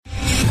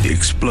The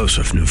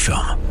explosive new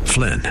film,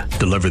 Flynn,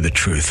 deliver the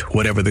truth,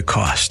 whatever the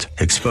cost,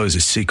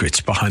 exposes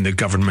secrets behind the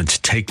government's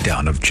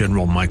takedown of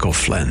General Michael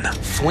Flynn.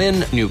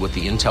 Flynn knew what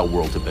the intel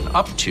world had been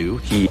up to.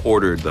 He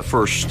ordered the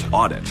first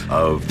audit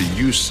of the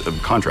use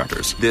of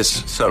contractors.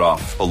 This set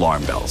off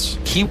alarm bells.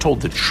 He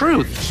told the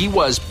truth. He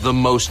was the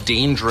most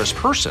dangerous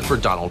person for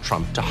Donald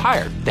Trump to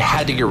hire. They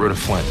had to get rid of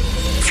Flynn.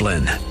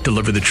 Flynn,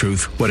 deliver the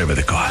truth, whatever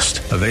the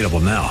cost. Available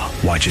now.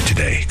 Watch it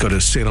today. Go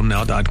to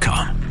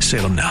salemnow.com.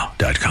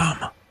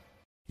 salemnow.com.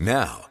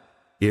 Now,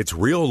 it's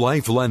Real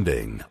Life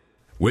Lending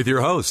with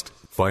your host,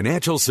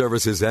 financial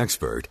services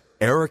expert,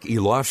 Eric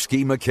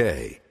Elovski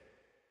McKay.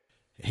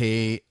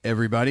 Hey,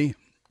 everybody.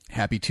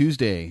 Happy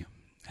Tuesday.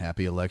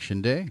 Happy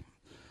Election Day.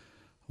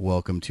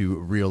 Welcome to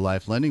Real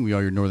Life Lending. We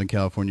are your Northern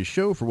California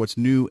show for what's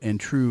new and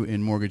true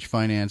in mortgage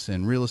finance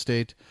and real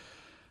estate.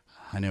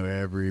 I know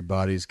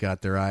everybody's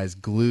got their eyes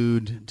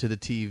glued to the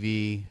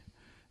TV,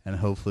 and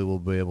hopefully we'll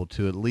be able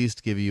to at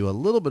least give you a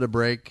little bit of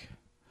break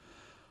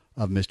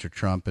of Mr.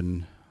 Trump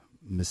and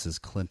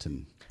Mrs.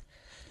 Clinton.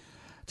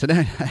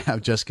 Today I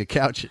have Jessica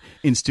Couch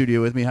in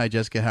studio with me. Hi,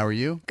 Jessica. How are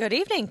you? Good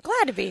evening.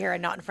 Glad to be here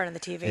and not in front of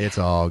the TV. It's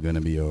all going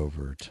to be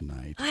over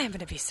tonight. I am going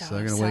to be so happy. So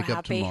I'm going to wake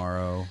up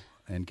tomorrow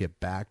and get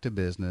back to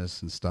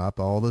business and stop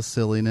all the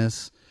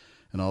silliness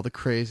and all the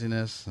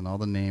craziness and all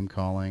the name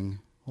calling.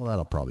 Well,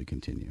 that'll probably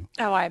continue.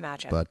 Oh, I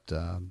imagine. But,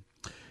 at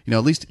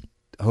least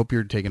I hope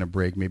you're taking a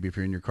break. Maybe if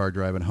you're in your car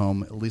driving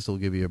home, at least it'll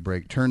give you a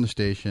break. Turn the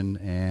station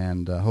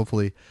and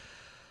hopefully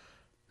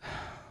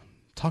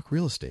talk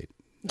real estate.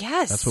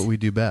 Yes. That's what we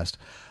do best.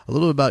 A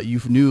little about you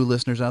new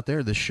listeners out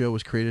there. This show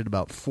was created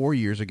about 4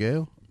 years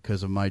ago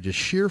because of my just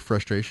sheer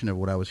frustration of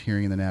what I was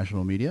hearing in the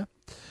national media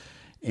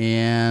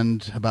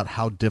and about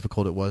how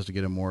difficult it was to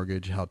get a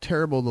mortgage, how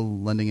terrible the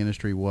lending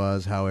industry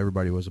was, how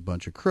everybody was a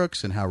bunch of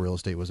crooks, and how real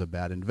estate was a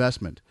bad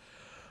investment.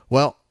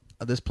 Well,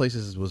 this place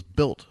was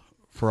built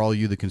for all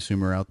you, the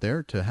consumer out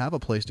there, to have a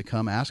place to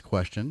come ask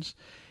questions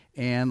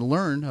and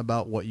learn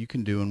about what you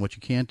can do and what you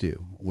can't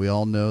do. We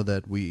all know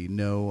that we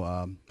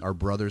know our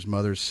brother's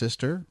mother's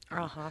sister,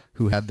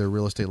 who had their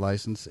real estate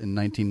license in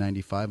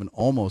 1995 and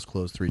almost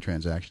closed 3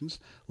 transactions,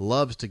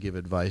 loves to give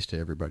advice to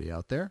everybody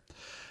out there.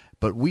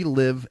 But we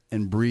live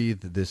and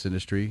breathe this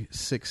industry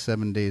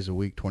 6-7 days a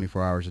week,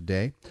 24 hours a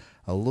day.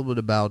 A little bit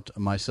about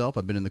myself.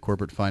 I've been in the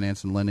corporate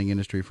finance and lending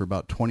industry for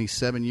about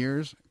 27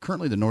 years,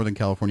 currently the Northern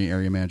California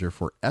area manager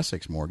for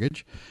Essex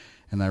Mortgage,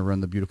 and I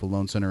run the beautiful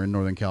loan center in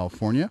Northern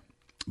California.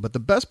 But the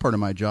best part of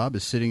my job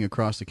is sitting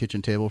across the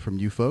kitchen table from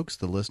you folks,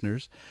 the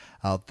listeners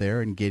out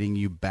there, and getting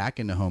you back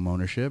into home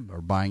ownership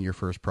or buying your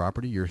first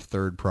property, your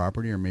third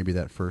property, or maybe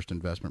that first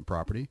investment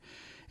property.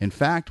 In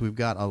fact, we've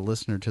got a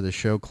listener to the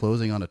show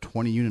closing on a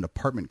 20-unit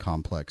apartment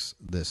complex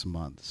this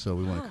month, so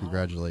we want to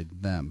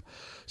congratulate them.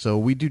 So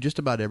we do just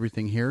about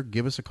everything here.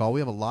 Give us a call.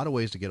 We have a lot of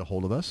ways to get a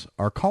hold of us.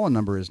 Our call-in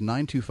number is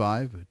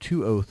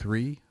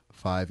 925-203-5808,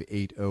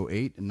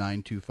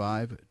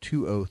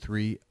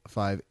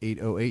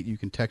 925-203-5808. You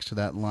can text to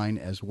that line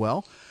as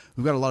well.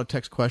 We've got a lot of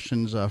text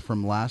questions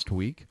from last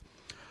week.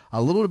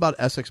 A little bit about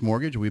Essex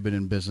Mortgage. We've been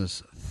in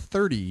business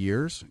 30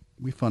 years.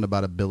 We fund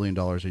about $1 billion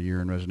a year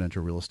in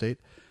residential real estate.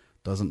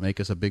 Doesn't make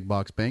us a big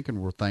box bank,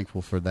 and we're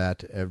thankful for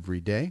that every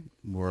day.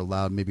 We're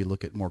allowed maybe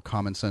look at more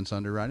common sense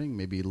underwriting,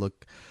 maybe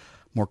look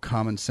more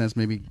common sense,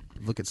 maybe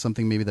look at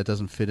something maybe that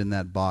doesn't fit in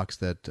that box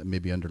that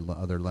maybe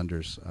other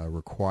lenders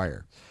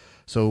require.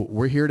 So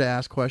we're here to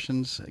ask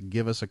questions.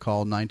 Give us a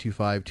call,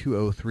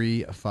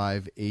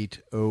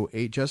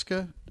 925-203-5808.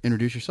 Jessica,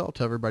 introduce yourself.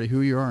 Tell everybody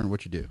who you are and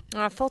what you do.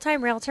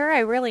 Full-time realtor. I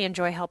really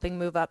enjoy helping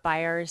move-up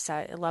buyers.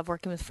 I love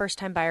working with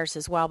first-time buyers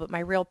as well, but my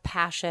real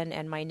passion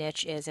and my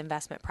niche is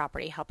investment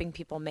property, helping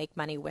people make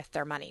money with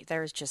their money.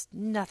 There's just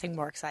nothing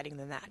more exciting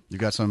than that. You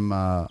got some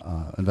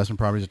investment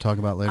properties to talk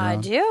about later on? I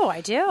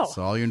do.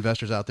 So all you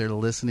investors out there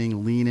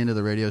listening, lean into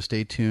the radio.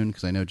 Stay tuned,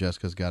 because I know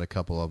Jessica's got a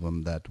couple of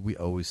them that we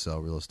always sell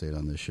real estate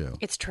on this show.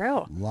 It's true.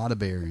 A lot of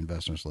Bay Area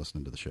investors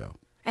listening to the show.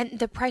 And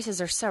the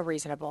prices are so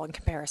reasonable in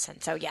comparison.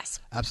 So,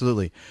 yes.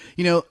 Absolutely.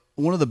 You know,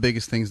 one of the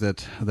biggest things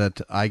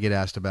that I get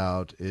asked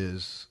about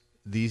is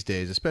these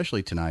days,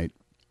 especially tonight,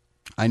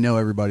 I know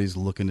everybody's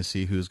looking to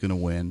see who's going to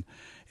win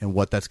and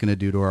what that's going to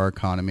do to our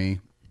economy.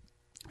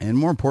 And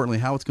more importantly,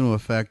 how it's going to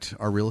affect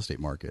our real estate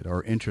market,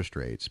 our interest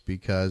rates.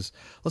 Because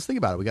let's think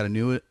about it. We got a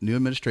new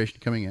administration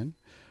coming in.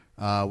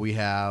 We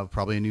have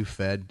probably a new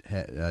Fed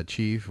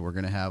chief. We're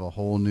going to have a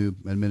whole new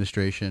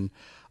administration,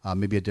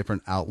 maybe a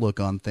different outlook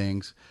on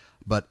things.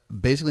 But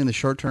basically in the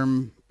short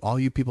term, all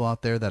you people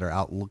out there that are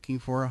out looking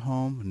for a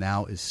home,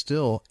 now is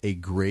still a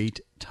great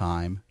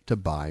time to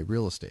buy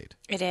real estate.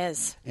 It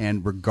is.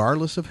 And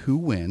regardless of who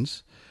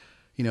wins,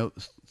 you know,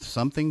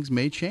 some things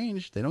may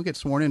change. They don't get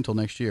sworn in until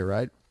next year,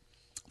 right?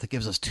 That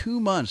gives us 2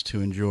 months to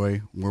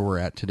enjoy where we're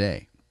at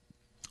today.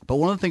 But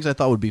one of the things I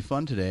thought would be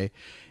fun today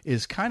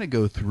is kind of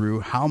go through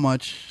how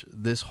much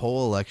this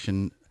whole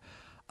election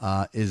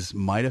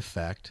might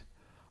affect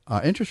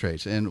interest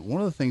rates. And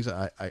one of the things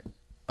I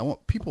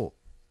want people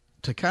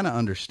to kind of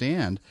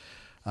understand,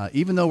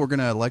 even though we're going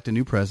to elect a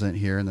new president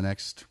here in the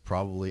next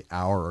probably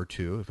hour or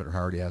two, if it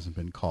already hasn't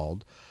been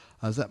called,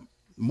 is that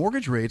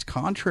mortgage rates,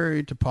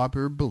 contrary to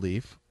popular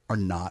belief, are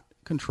not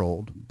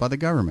controlled by the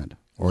government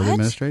or the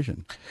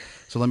administration.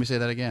 So let me say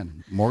that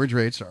again. Mortgage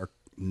rates are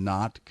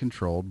not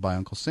controlled by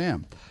Uncle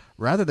Sam.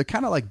 Rather, they're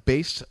kind of like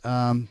based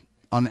on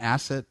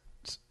assets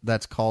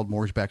that's called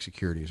mortgage-backed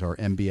securities, or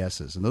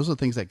MBSs. And those are the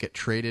things that get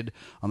traded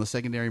on the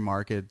secondary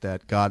market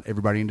that got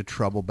everybody into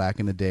trouble back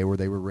in the day, where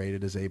they were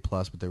rated as A+,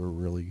 but they were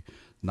really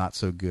not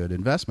so good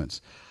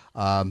investments.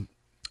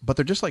 But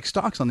they're just like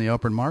stocks on the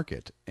open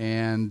market.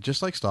 And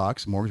just like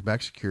stocks,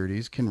 mortgage-backed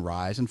securities can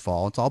rise and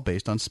fall. It's all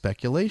based on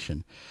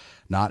speculation,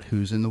 not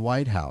who's in the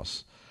White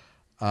House.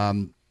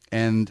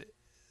 And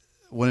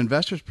when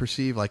investors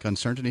perceive like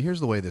uncertainty,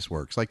 here's the way this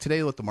works. Like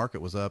today, look, the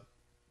market was up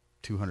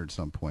 200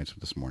 some points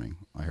this morning,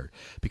 I heard,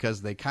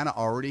 because they kind of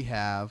already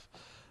have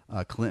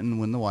Clinton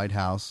win the White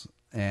House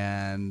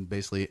and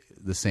basically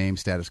the same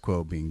status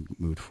quo being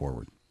moved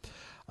forward.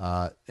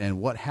 And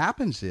what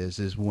happens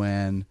is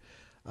when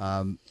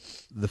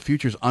the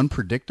future's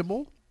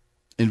unpredictable,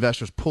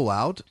 investors pull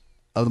out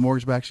of the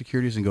mortgage-backed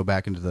securities and go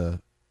back into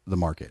the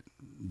market,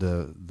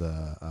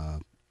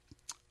 the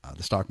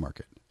stock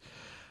market.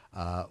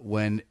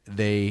 When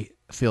they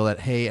feel that,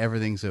 hey,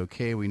 everything's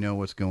okay, we know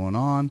what's going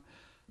on,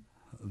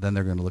 then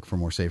they're going to look for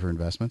more safer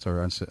investments, or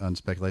on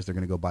speculation, they're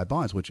going to go buy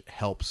bonds, which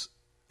helps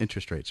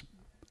interest rates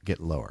get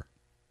lower.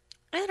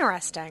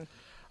 Interesting.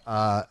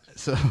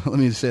 So let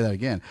me say that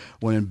again.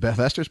 When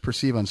investors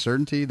perceive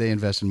uncertainty, they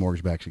invest in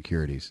mortgage-backed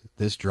securities.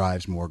 This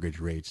drives mortgage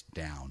rates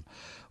down.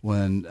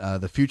 When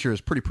the future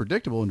is pretty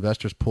predictable,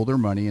 investors pull their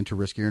money into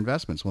riskier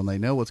investments. When they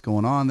know what's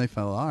going on, they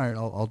feel, all right,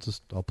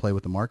 I'll play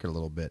with the market a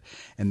little bit.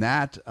 And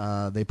that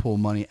they pull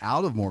money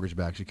out of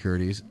mortgage-backed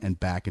securities and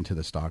back into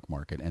the stock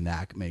market. And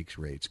that makes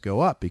rates go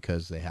up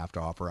because they have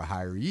to offer a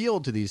higher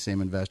yield to these same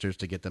investors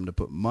to get them to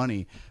put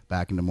money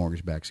back into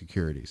mortgage-backed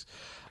securities.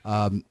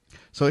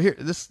 So here,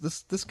 this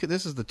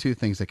is the two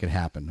things that could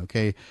happen.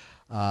 Okay,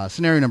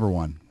 scenario number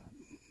one.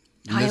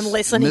 I am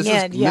listening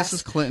in. Yes,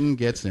 Mrs. Clinton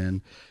gets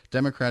in.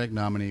 Democratic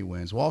nominee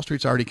wins. Wall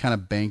Street's already kind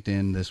of banked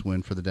in this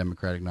win for the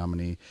Democratic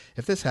nominee.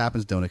 If this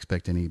happens, don't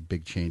expect any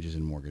big changes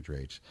in mortgage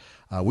rates.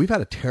 We've had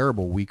a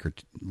terrible week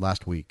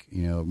last week.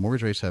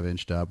 Mortgage rates have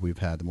inched up. We've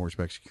had the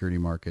mortgage-backed security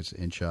markets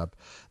inch up.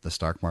 The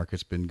stock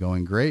market's been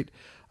going great.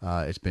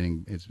 It's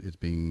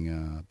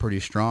being pretty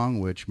strong,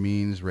 which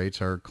means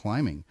rates are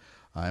climbing.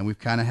 And we've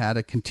kind of had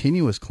a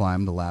continuous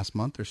climb the last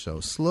month or so,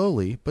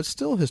 slowly, but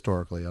still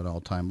historically at an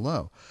all-time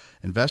low.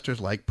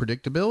 Investors like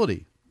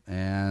predictability.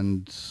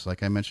 And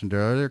like I mentioned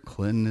earlier,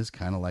 Clinton is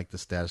kind of like the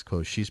status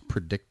quo. She's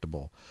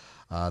predictable.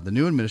 The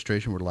new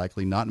administration would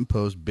likely not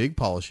impose big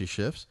policy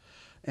shifts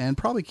and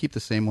probably keep the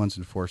same ones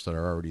in force that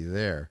are already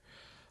there.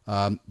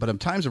 But in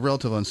times of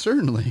relative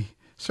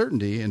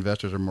uncertainty,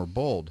 investors are more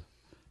bold.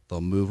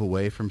 They'll move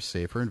away from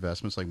safer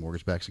investments like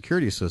mortgage-backed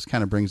securities. So this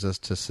kind of brings us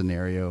to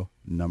scenario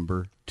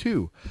number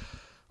 2.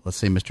 Let's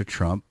say Mr.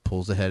 Trump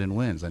pulls ahead and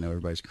wins. I know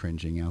everybody's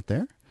cringing out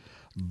there.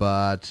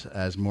 But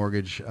as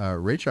mortgage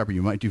rate shopper,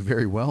 you might do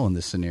very well in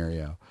this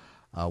scenario.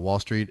 Wall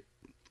Street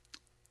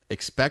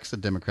expects a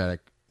Democratic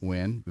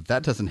win. If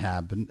that doesn't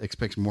happen,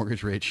 expects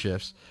mortgage rate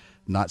shifts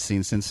not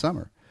seen since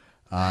summer.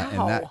 Wow.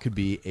 And that could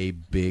be a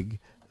big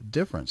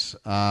difference.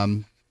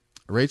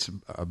 Rates,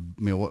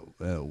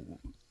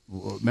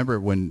 remember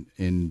when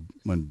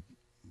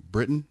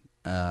Britain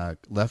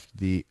left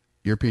the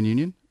European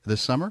Union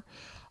this summer?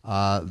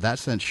 That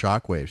sent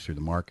shockwaves through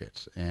the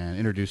markets and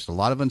introduced a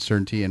lot of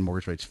uncertainty, and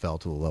mortgage rates fell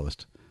to the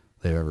lowest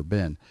they've ever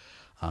been.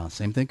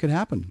 Same thing could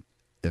happen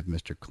if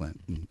Mr.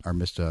 Clinton or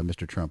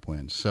Mr. Trump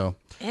wins. So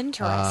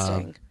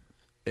interesting.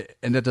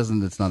 And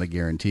it's not a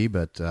guarantee,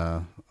 but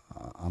I'm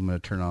going to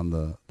turn on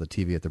the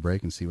TV at the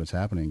break and see what's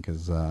happening,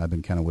 because I've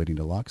been kind of waiting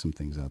to lock some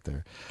things out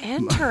there.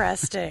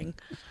 Interesting.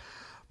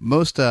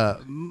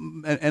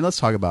 And let's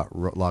talk about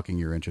locking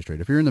your interest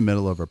rate. If you're in the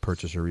middle of a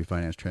purchase or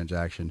refinance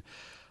transaction,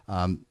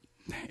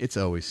 it's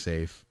always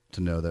safe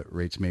to know that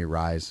rates may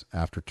rise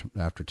after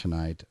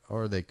tonight,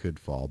 or they could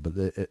fall. But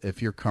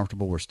if you're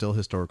comfortable, we're still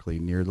historically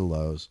near the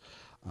lows.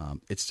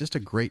 It's just a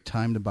great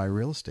time to buy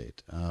real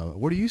estate.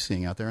 What are you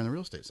seeing out there on the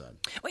real estate side?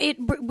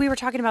 We were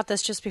talking about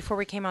this just before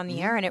we came on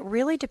the air, and it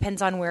really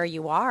depends on where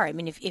you are. I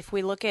mean, if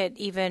we look at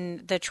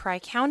even the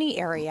Tri-County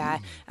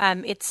area,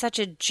 it's such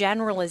a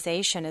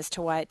generalization as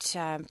to what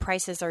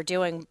prices are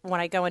doing.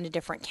 When I go into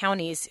different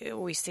counties,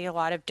 we see a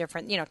lot of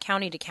different,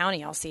 county to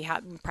county, I'll see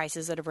how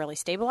prices that have really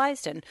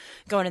stabilized, and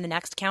go into the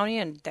next county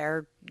and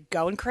they're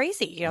going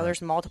crazy.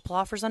 There's multiple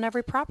offers on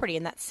every property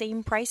in that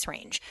same price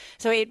range.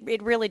 So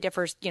it really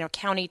differs,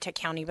 county to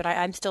county, but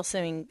I'm still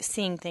seeing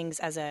things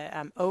as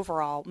a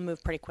overall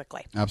move pretty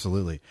quickly.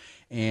 Absolutely.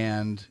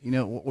 And,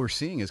 what we're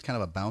seeing is kind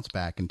of a bounce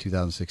back in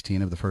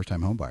 2016 of the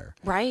first-time home buyer.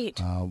 Right.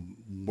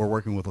 We're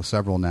working with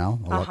several now.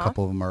 A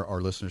couple of them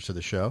are listeners to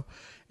the show.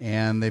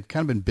 And they've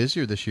kind of been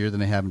busier this year than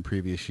they have in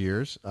previous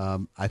years,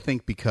 I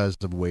think because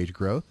of wage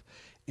growth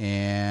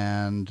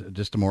and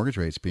just the mortgage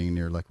rates being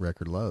near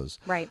record lows.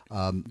 Right.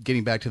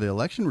 Getting back to the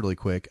election really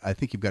quick, I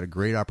think you've got a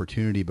great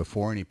opportunity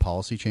before any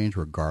policy change,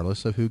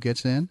 regardless of who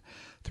gets in,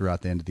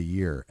 throughout the end of the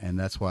year. And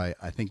that's why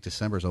I think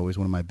December is always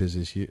one of my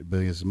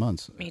busiest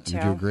months. Me too.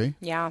 Would you agree?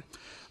 Yeah.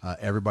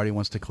 Everybody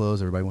wants to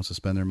close. Everybody wants to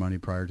spend their money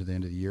prior to the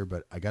end of the year.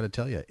 But I got to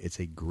tell you, it's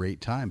a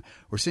great time.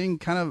 We're seeing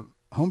kind of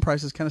home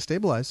prices kind of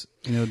stabilize,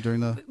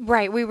 during the...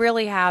 Right, we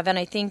really have. And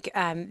I think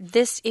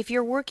if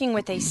you're working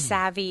with a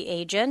savvy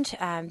agent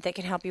that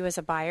can help you as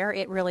a buyer,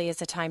 it really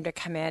is a time to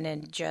come in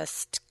and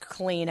just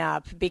clean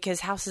up,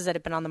 because houses that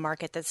have been on the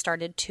market that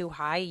started too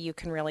high, you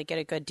can really get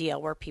a good deal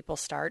where people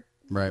start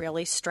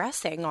really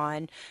stressing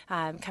on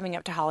coming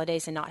up to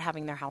holidays and not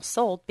having their house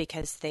sold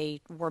because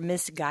they were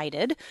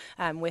misguided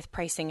with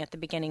pricing at the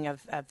beginning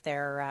of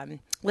their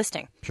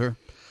listing. Sure.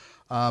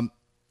 Well,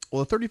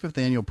 the 35th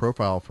annual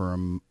profile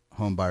from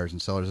Home Buyers and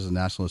Sellers, is the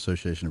National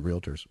Association of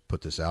Realtors,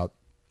 put this out.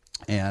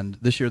 And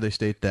this year they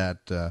state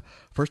that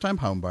first-time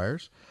home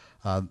buyers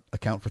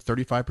account for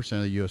 35%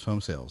 of the U.S.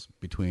 home sales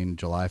between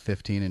July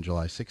 15 and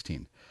July 16.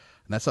 And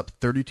that's up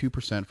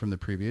 32% from the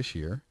previous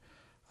year.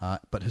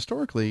 But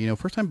historically,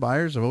 first-time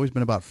buyers have always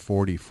been about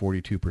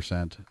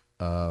 42%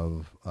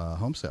 of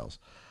home sales.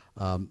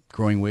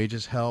 Growing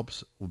wages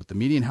helps. But the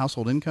median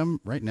household income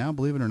right now,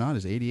 believe it or not,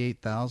 is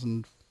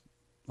 $88,000,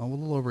 a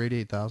little over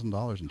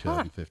 $88,000 in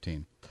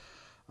 2015.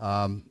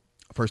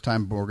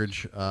 First-time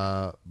mortgage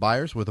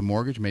buyers with a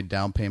mortgage made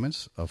down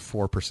payments of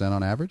 4%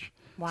 on average.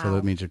 Wow. So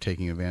that means they're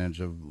taking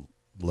advantage of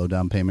low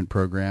down payment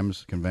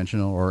programs,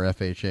 conventional or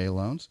FHA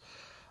loans.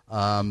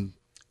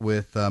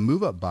 With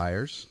move-up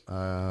buyers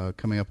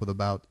coming up with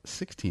about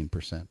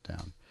 16%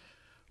 down.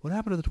 What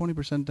happened to the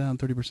 20% down,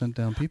 30%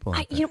 down people?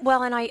 I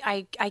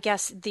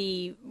guess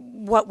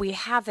what we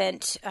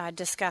haven't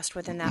discussed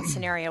within that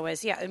scenario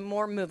is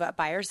more move-up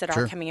buyers that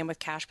are coming in with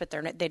cash, but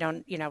they're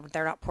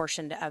not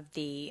portioned of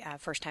the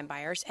first-time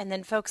buyers, and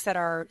then folks that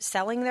are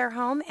selling their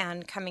home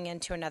and coming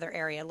into another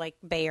area like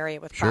Bay Area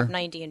with Prop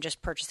 90 and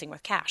just purchasing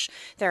with cash.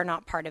 They're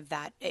not part of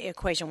that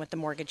equation with the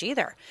mortgage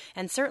either,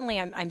 and certainly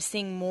I'm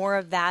seeing more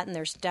of that, and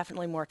there's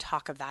definitely more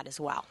talk of that as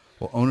well.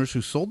 Well, owners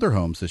who sold their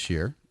homes this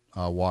year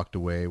walked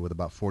away with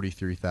about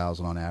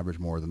 $43,000 on average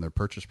more than their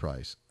purchase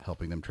price,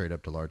 helping them trade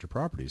up to larger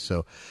properties.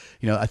 So,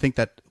 I think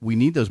that we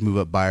need those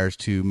move-up buyers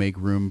to make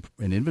room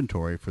in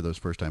inventory for those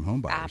first-time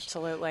home buyers.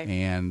 Absolutely.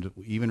 And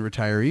even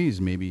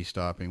retirees may be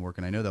stopping work.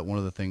 And I know that one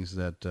of the things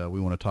that we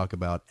want to talk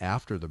about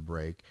after the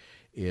break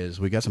is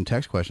we got some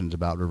text questions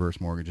about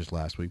reverse mortgages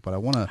last week, but I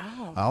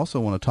also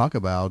want to talk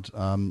about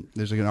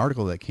there's an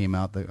article that came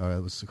out that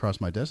was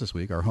across my desk this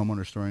week. Are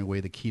homeowners throwing away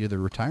the key to their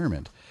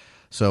retirement?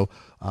 So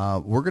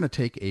we're going to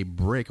take a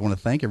break. I want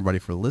to thank everybody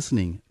for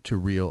listening to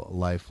Real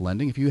Life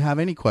Lending. If you have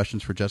any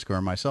questions for Jessica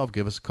or myself,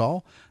 give us a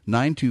call,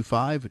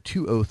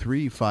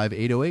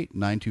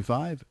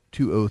 925-203-5808,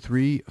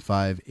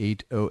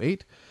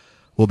 925-203-5808.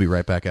 We'll be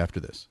right back after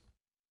this.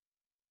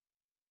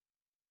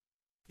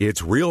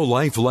 It's Real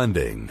Life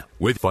Lending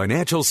with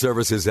financial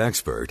services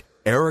expert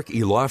Eric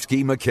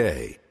Elovski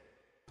McKay.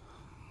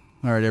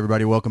 All right,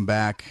 everybody, welcome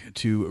back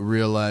to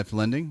Real Life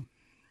Lending.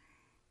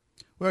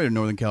 We're at a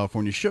Northern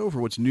California show for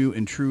what's new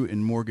and true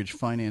in mortgage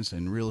finance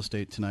and real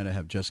estate. Tonight I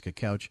have Jessica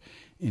Couch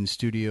in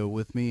studio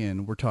with me,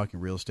 and we're talking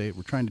real estate.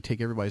 We're trying to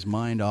take everybody's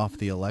mind off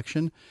the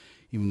election,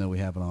 even though we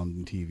have it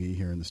on TV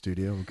here in the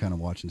studio. We're kind of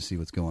watching to see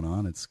what's going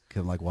on. It's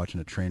kind of like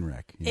watching a train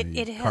wreck.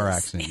 Car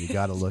accident. You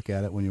got to look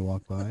at it when you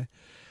walk by.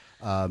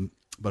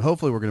 But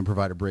hopefully we're going to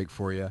provide a break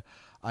for you.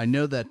 I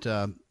know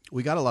that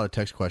we got a lot of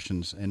text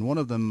questions, and one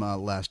of them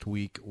last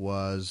week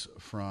was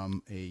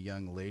from a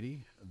young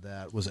lady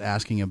that was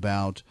asking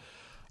about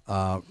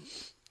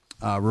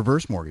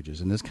reverse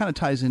mortgages. And this kind of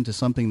ties into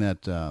something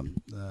that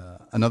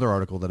another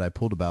article that I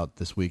pulled about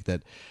this week,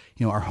 that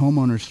are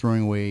homeowners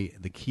throwing away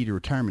the key to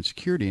retirement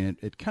security. And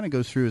it kind of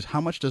goes through is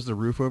how much does the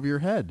roof over your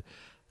head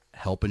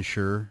help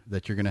ensure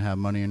that you're going to have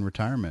money in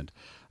retirement?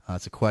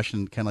 It's a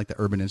question kind of like the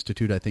Urban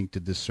Institute, I think,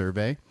 did this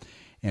survey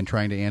and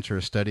trying to answer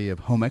a study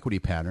of home equity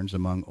patterns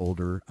among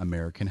older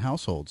American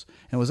households.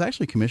 And it was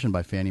actually commissioned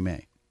by Fannie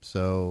Mae.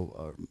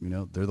 So,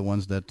 they're the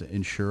ones that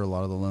insure a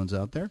lot of the loans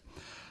out there.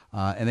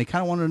 And they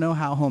kind of want to know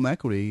how home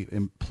equity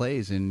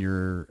plays in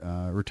your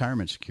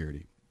retirement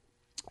security.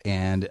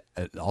 And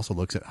it also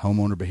looks at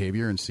homeowner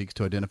behavior and seeks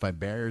to identify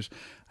barriers,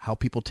 how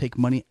people take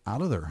money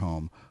out of their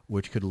home,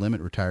 which could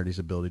limit retirees'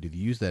 ability to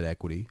use that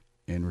equity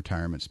in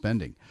retirement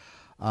spending.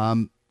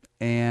 And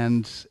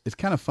it's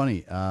kind of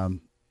funny.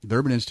 The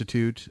Urban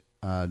Institute,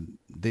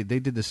 they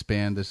did this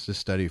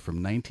study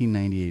from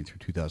 1998 through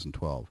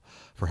 2012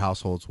 for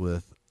households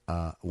with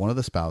one of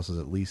the spouses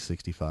at least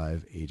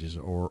 65 ages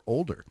or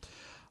older.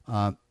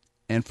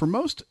 And for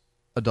most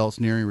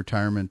adults nearing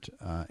retirement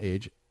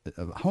age,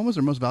 home is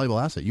their most valuable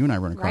asset. You and I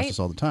run across this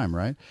all the time,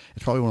 right?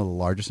 It's probably one of the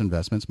largest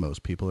investments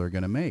most people are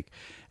going to make.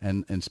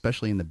 And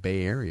especially in the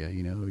Bay Area,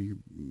 you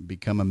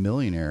become a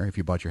millionaire if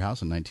you bought your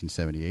house in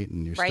 1978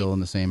 and you're still in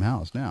the same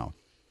house now.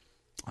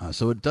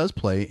 So it does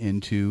play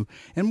into,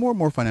 and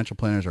more financial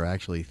planners are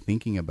actually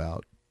thinking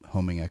about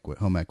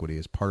home equity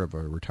as part of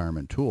a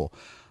retirement tool.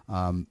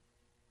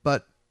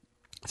 But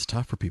it's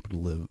tough for people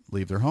to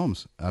leave their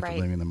homes after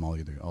living them all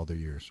their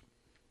years.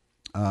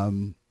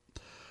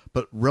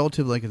 But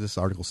relatively, like this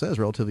article says,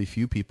 relatively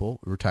few people,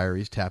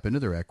 retirees, tap into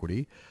their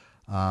equity,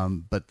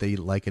 but they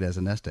like it as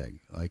a nest egg,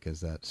 like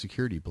as that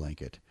security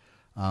blanket.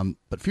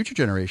 But future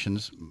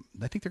generations,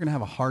 I think they're going to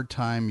have a hard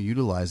time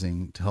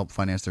utilizing to help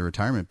finance their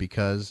retirement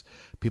because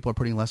people are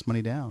putting less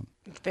money down.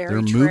 They're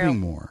true. moving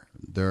more.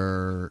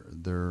 Their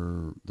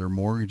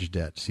mortgage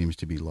debt seems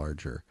to be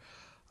larger.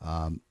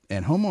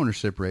 And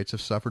homeownership rates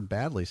have suffered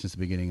badly since the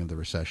beginning of the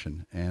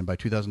recession. And by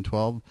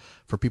 2012,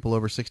 for people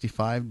over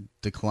 65,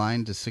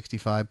 declined to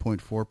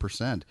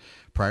 65.4%.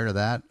 Prior to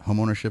that,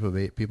 homeownership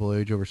of people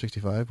age over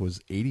 65 was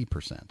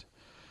 80%.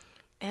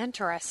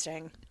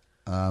 Interesting.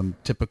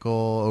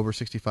 Typical over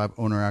 65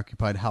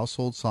 owner-occupied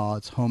household saw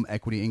its home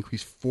equity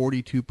increase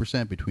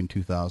 42% between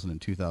 2000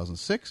 and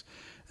 2006,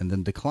 and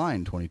then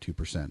decline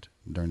 22%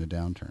 during the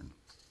downturn.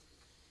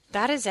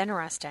 That is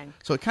interesting.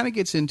 So it kind of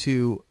gets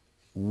into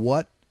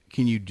what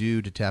can you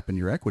do to tap into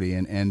your equity,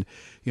 and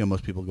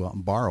most people go out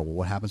and borrow. Well,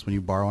 what happens when you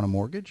borrow on a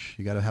mortgage?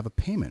 You got to have a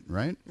payment,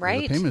 right?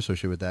 Right. There's a payment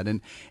associated with that,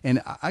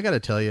 and I got to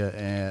tell you,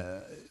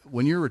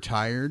 when you're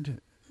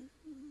retired,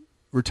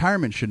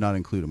 retirement should not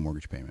include a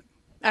mortgage payment.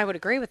 I would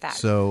agree with that.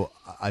 So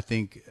I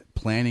think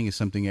planning is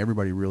something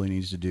everybody really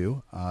needs to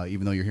do.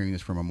 Even though you're hearing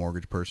this from a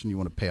mortgage person, you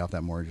want to pay off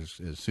that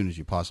mortgage as soon as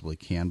you possibly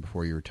can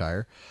before you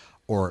retire,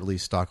 or at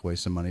least stock away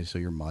some money so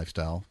your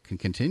lifestyle can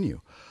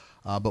continue.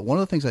 But one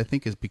of the things I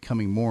think is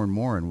becoming more and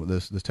more, and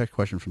this text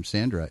question from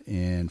Sandra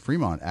in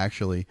Fremont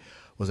actually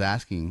was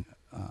asking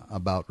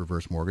about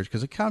reverse mortgage,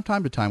 because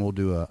time to time we'll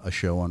do a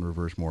show on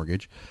reverse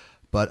mortgage.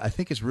 But I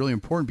think it's really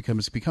important because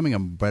it's becoming a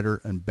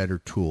better and better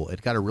tool.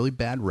 It got a really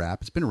bad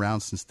rap. It's been around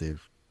since the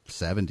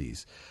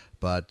 70s,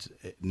 but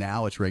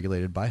now it's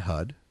regulated by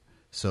HUD,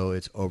 so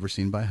it's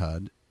overseen by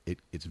HUD.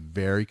 It's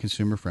very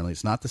consumer friendly.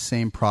 It's not the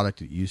same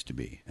product it used to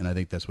be, and I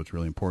think that's what's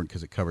really important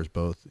because it covers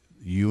both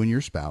you and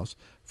your spouse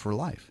for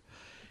life.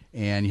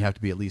 And you have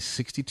to be at least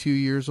 62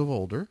 years of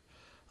older,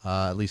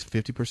 at least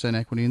 50%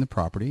 equity in the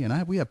property.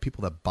 And we have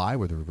people that buy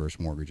with reverse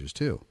mortgages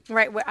too.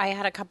 Right. I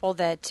had a couple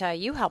that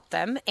you helped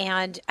them,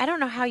 and I don't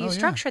know how you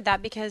structured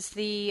that because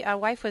the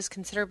wife was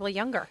considerably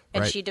younger,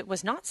 and she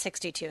was not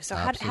 62. So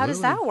how does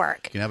that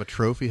work? You can have a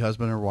trophy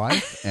husband or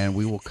wife, and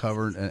we will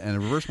cover. And a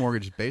reverse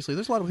mortgage is basically,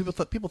 there's a lot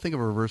of people think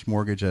of a reverse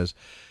mortgage as,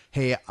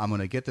 hey, I'm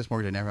going to get this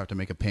mortgage, I never have to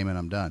make a payment,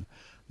 I'm done.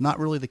 Not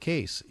really the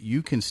case.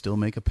 You can still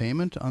make a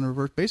payment on a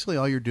reverse. Basically,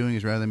 all you're doing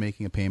is rather than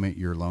making a payment,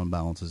 your loan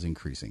balance is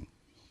increasing.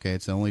 Okay,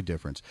 it's the only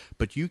difference.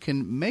 But you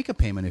can make a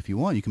payment if you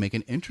want. You can make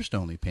an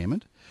interest-only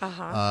payment,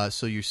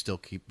 so you still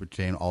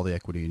retain all the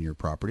equity in your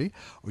property.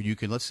 Or you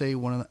can, let's say,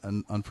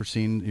 an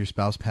unforeseen, your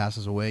spouse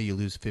passes away, you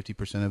lose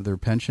 50% of their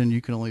pension.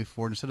 You can only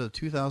afford, instead of the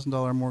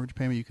 $2,000 mortgage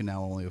payment, you can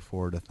now only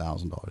afford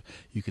 $1,000.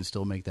 You can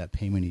still make that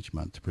payment each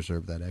month to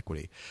preserve that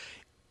equity.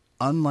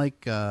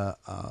 Unlike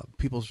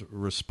people's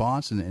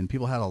response, and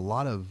people had a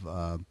lot of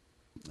the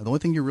only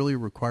thing you're really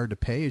required to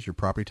pay is your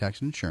property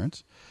tax and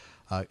insurance.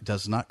 It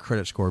does not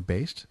credit score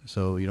based,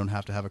 so you don't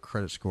have to have a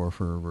credit score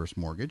for a reverse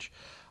mortgage.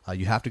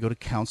 You have to go to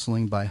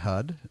counseling by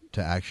HUD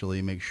to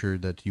actually make sure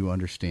that you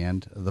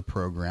understand the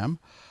program.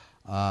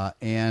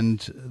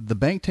 And the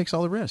bank takes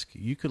all the risk.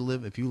 You could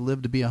live, if you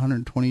live to be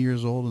 120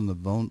 years old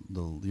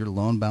and your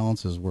loan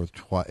balance is worth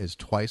is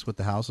twice what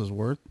the house is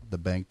worth, the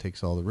bank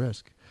takes all the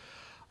risk.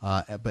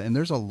 But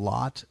there's a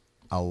lot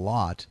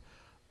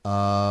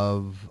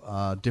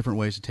of different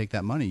ways to take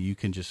that money. You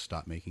can just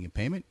stop making a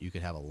payment. You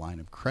could have a line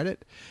of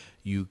credit.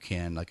 You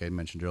can, like I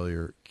mentioned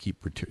earlier,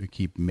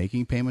 keep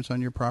making payments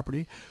on your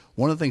property.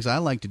 One of the things I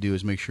like to do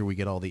is make sure we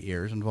get all the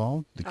heirs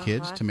involved, the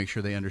kids, to make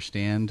sure they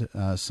understand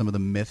some of the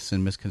myths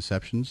and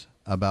misconceptions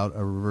about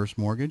a reverse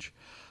mortgage.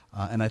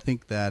 And I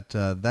think that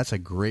that's a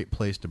great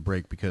place to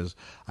break, because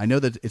I know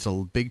that it's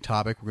a big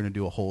topic. We're going to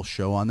do a whole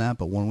show on that.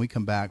 But when we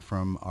come back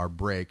from our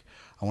break,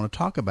 I want to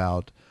talk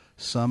about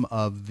some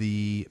of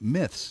the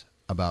myths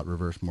about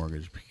reverse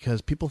mortgage,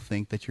 because people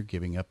think that you're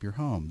giving up your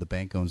home. The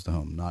bank owns the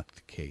home. Not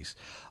the case.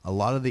 A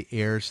lot of the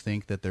heirs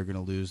think that they're going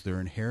to lose their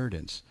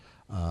inheritance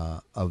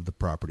of the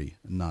property.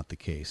 Not the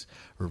case.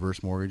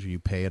 Reverse mortgage, you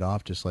pay it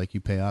off just like you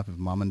pay off if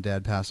mom and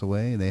dad pass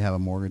away and they have a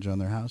mortgage on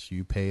their house.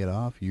 You pay it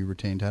off, you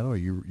retain title, or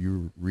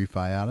you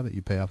refi out of it,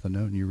 you pay off the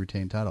note and you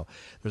retain title.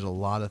 There's a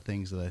lot of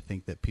things that I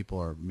think that people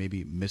are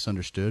maybe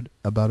misunderstood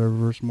about a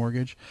reverse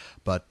mortgage,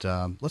 but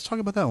let's talk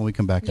about that when we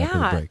come back after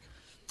the break.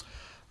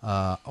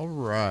 All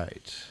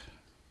right.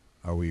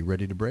 Are we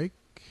ready to break?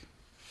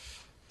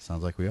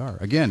 Sounds like we are.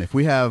 Again, if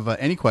we have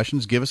any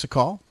questions, give us a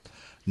call.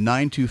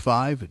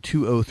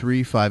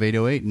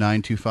 925-203-5808,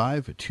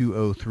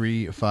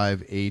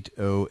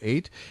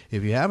 925-203-5808.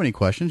 If you have any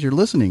questions, you're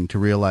listening to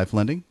Real Life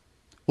Lending.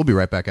 We'll be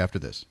right back after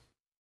this.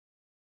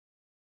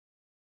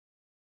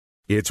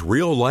 It's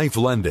Real Life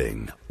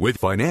Lending with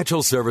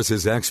financial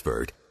services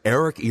expert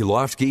Eric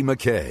Elovski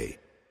McKay.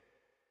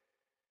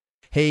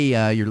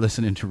 Hey, you're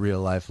listening to Real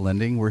Life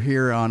Lending. We're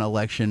here on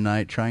election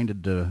night trying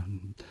to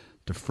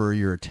defer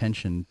your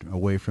attention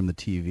away from the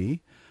TV.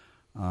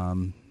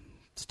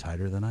 It's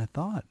tighter than I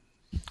thought.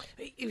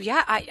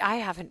 Yeah, I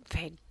haven't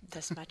paid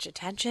this much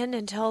attention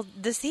until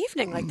this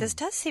evening. Like, this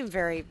does seem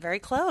very, very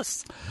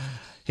close.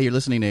 Hey, you're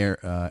listening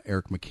to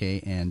Eric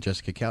McKay and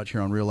Jessica Couch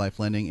here on Real Life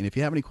Lending. And if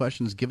you have any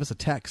questions, give us a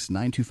text,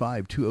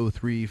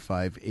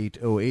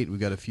 925-203-5808. We've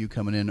got a few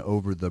coming in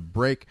over the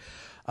break.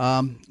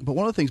 But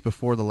one of the things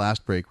before the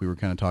last break, we were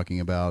kind of talking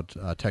about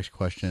a text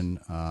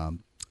question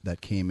that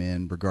came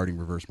in regarding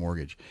reverse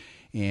mortgage.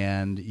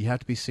 And you have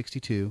to be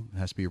 62. It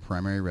has to be your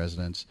primary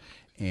residence.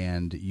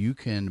 And you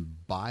can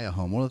buy a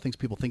home. One of the things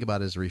people think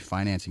about is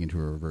refinancing into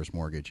a reverse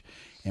mortgage.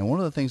 And one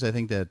of the things I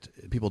think that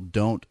people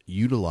don't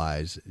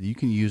utilize, you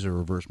can use a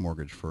reverse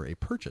mortgage for a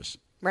purchase,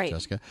 right,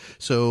 Jessica.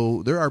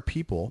 So there are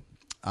people.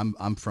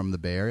 I'm from the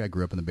Bay Area. I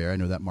grew up in the Bay Area. I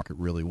know that market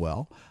really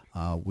well.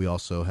 We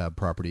also have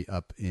property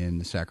up in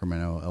the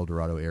Sacramento, El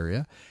Dorado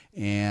area.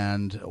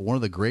 And one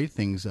of the great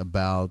things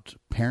about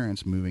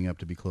parents moving up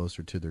to be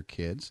closer to their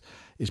kids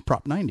is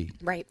Prop 90.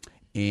 Right.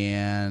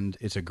 And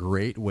it's a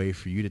great way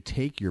for you to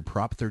take your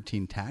Prop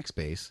 13 tax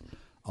base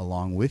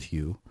along with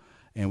you.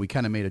 And we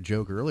kind of made a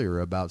joke earlier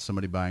about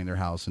somebody buying their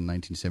house in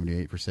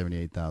 1978 for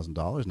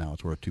 $78,000. Now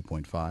it's worth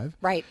 $2.5.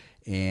 Right.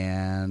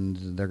 And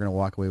they're going to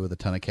walk away with a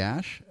ton of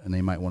cash, and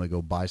they might want to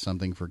go buy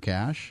something for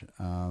cash,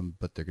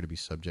 but they're going to be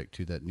subject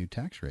to that new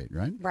tax rate,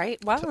 right?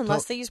 Right. Well,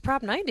 unless they use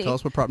Prop 90. Tell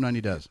us what Prop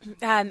 90 does.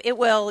 It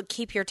will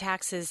keep your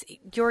taxes,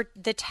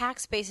 the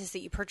tax basis that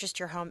you purchased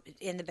your home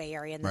in the Bay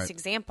Area. In this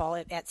example,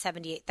 at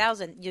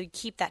 $78,000, you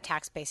keep that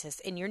tax basis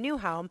in your new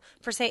home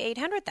for, say,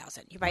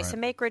 $800,000. You buy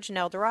some acreage in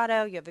El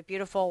Dorado. You have a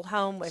beautiful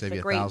home with a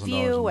great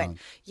view, and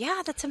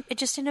that's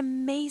just an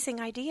amazing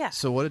idea.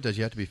 So what it does,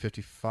 you have to be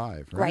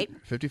 55, right?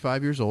 55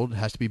 years old,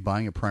 has to be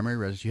buying a primary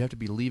residence. You have to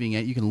be leaving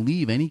it. You can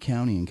leave any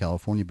county in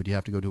California, but you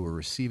have to go to a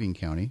receiving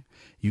county.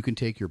 You can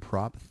take your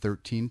Prop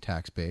 13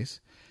 tax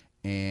base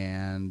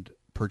and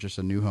purchase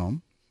a new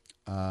home.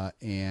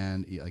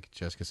 And like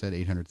Jessica said,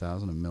 $800,000,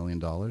 $1 million.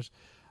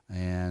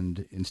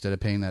 And instead of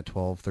paying that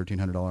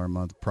 $1,300 a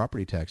month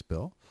property tax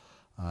bill,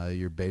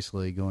 you're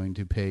basically going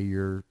to pay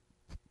your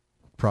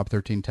Prop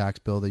 13 tax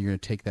bill that you're going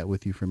to take that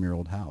with you from your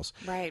old house.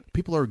 Right.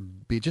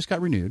 It just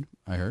got renewed,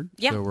 I heard.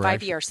 Yeah, so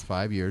 5 years.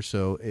 5 years.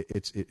 So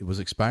it was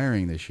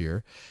expiring this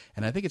year.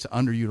 And I think it's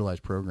an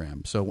underutilized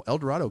program. So El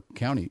Dorado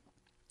County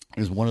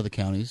is one of the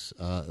counties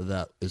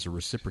that is a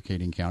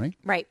reciprocating county.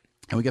 Right.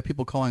 And we get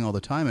people calling all the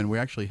time, and we're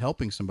actually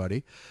helping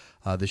somebody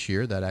this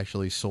year that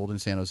actually sold in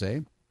San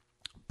Jose,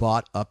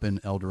 bought up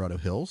in El Dorado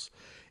Hills,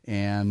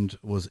 and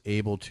was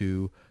able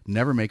to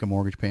never make a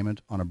mortgage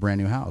payment on a brand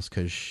new house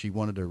because she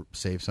wanted to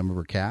save some of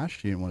her cash.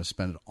 She didn't want to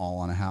spend it all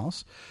on a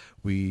house.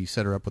 We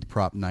set her up with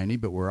Prop 90,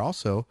 but we're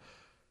also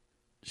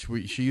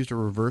she used a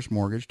reverse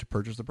mortgage to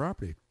purchase the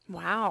property.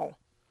 Wow.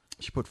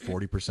 She put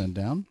 40%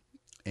 down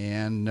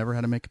and never had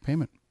to make a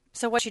payment.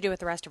 So what should she do with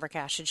the rest of her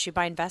cash? Should she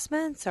buy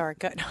investments or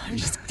good? No, I'm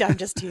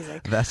just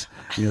teasing. That's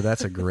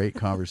a great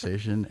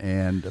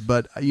conversation,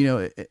 but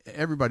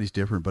everybody's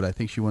different. But I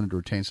think she wanted to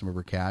retain some of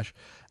her cash,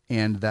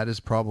 and that is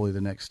probably the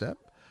next step.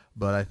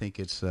 But I think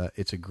it's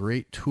a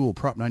great tool.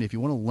 Prop 90. If you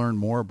want to learn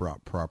more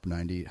about Prop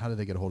 90, how do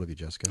they get a hold of you,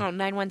 Jessica?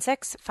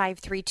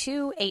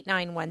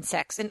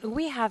 916-532-8916. And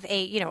we have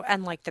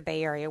unlike the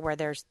Bay Area where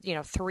there's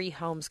 3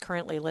 homes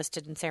currently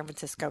listed in San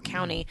Francisco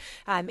County,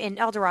 in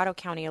El Dorado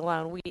County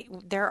alone,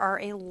 there are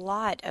a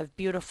lot of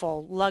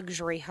beautiful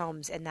luxury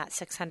homes in that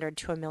 600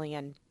 to $1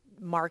 million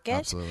market.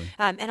 Absolutely.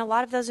 And a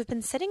lot of those have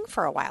been sitting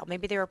for a while.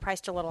 Maybe they were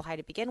priced a little high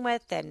to begin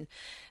with, and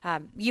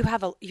you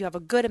have a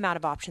good amount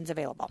of options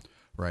available.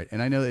 Right.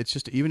 And I know it's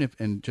just, even if,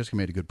 and Jessica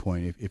made a good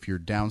point, if you're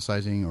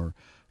downsizing or,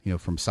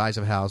 from size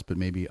of house, but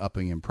maybe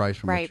upping in price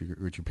from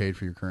what you paid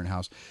for your current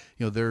house,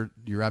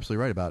 you're absolutely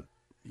right about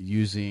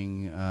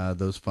using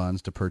those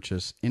funds to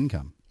purchase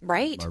income.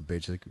 Right. Or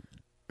basic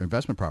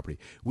investment property.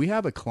 We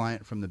have a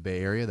client from the Bay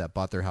Area that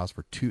bought their house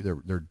for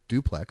their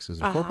duplex. Is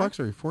it a 4-plex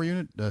or a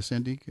 4-unit,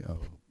 Sandy?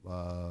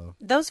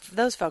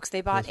 Those folks,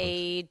 they bought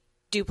a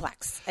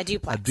duplex. A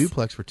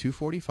duplex for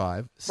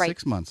 $245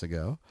 6 months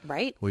ago.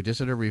 Right. We just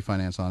did a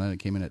refinance on it. It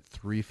came in at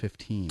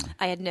 $315.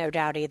 I had no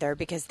doubt either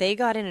because they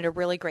got in at a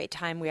really great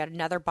time. We had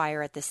another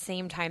buyer at the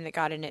same time that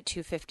got in at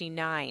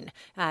 $259.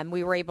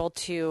 We were able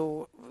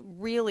to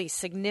really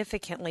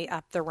significantly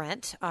up the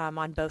rent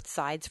on both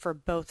sides for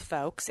both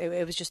folks.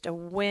 It was just a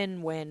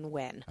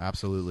win-win-win.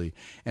 Absolutely.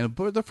 And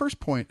the first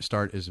point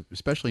start is,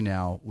 especially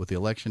now with the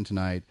election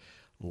tonight,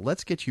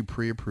 let's get you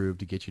pre-approved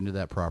to get you into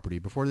that property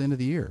before the end of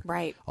the year.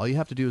 Right. All you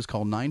have to do is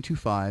call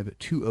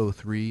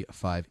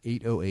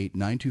 925-203-5808,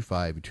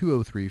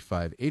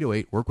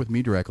 925-203-5808. Work with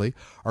me directly.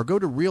 Or go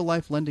to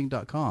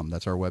reallifelending.com.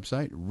 That's our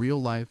website,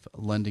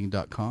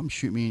 reallifelending.com.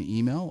 Shoot me an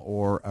email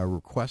or a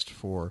request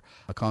for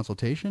a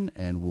consultation,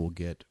 and we'll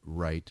get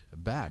right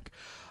back.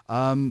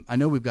 I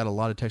know we've got a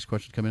lot of text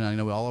questions coming in. I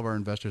know all of our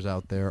investors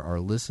out there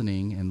are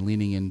listening and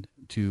leaning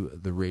into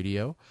the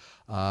radio,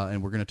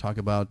 and we're going to talk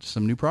about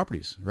some new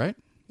properties, right?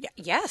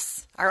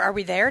 Yes. Are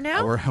we there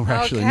now? We're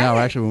actually now.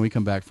 Actually, when we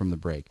come back from the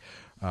break.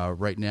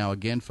 Right now,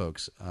 again,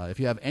 folks, if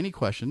you have any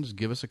questions,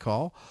 give us a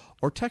call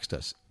or text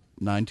us,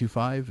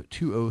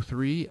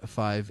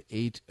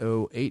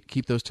 925-203-5808.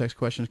 Keep those text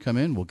questions come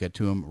in. We'll get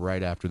to them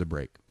right after the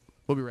break.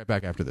 We'll be right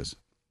back after this.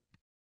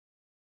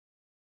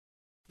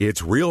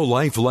 It's Real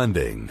Life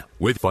Lending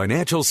with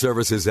financial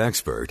services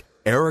expert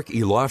Eric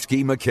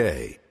Elovski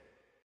McKay.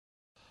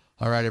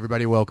 All right,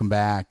 everybody, welcome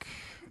back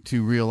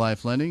to Real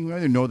Life Lending,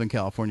 the Northern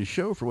California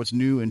show for what's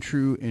new and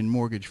true in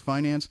mortgage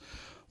finance.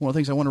 One of the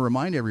things I want to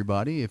remind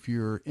everybody, if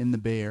you're in the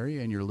Bay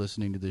Area and you're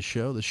listening to this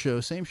show,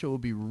 same show will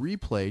be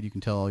replayed. You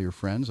can tell all your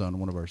friends on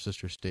one of our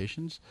sister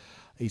stations,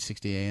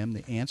 860 AM,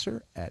 The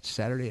Answer, at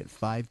Saturday at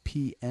 5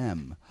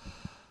 p.m.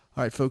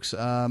 All right, folks,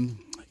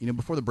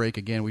 before the break,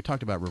 again, we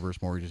talked about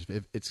reverse mortgages.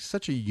 It's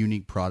such a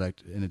unique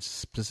product, and it's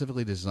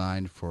specifically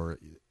designed for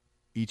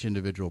each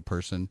individual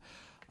person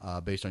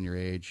based on your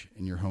age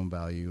and your home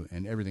value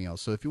and everything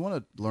else. So if you want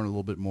to learn a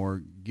little bit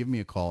more, give me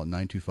a call at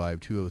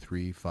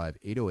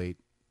 925-203-5808,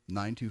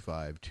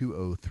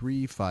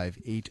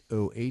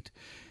 925-203-5808,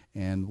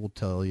 and we'll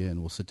tell you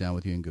and we'll sit down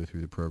with you and go through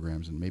the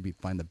programs and maybe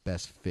find the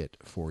best fit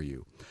for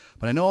you.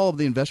 But I know all of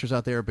the investors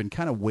out there have been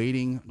kind of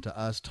waiting to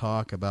us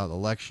talk about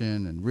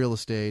election and real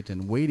estate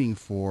and waiting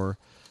for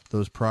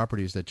those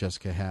properties that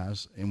Jessica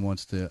has and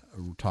wants to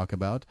talk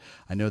about.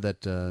 I know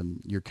that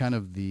you're kind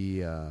of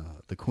the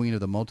queen of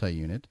the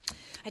multi-unit.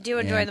 I do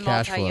enjoy the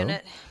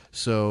multi-unit.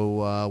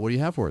 So what do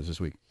you have for us this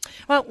week?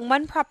 Well,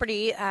 one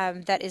property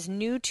that is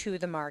new to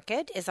the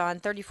market is on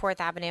 34th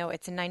Avenue.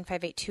 It's in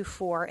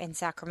 95824 in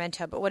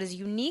Sacramento. But what is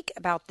unique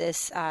about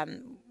this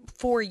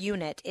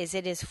 4-unit is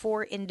it is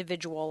 4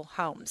 individual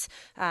homes.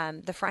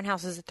 The front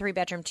house is a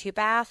 3-bedroom,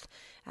 2-bath.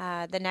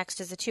 The next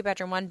is a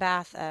 2-bedroom,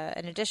 1-bath,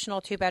 an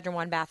additional 2-bedroom,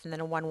 1-bath, and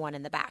then a 1-1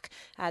 in the back.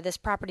 This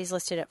property is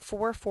listed at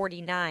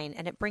 $449,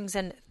 and it brings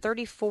in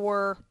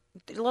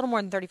a little more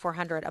than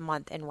 $3,400 a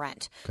month in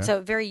rent. Okay. So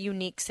very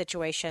unique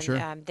situation. Sure.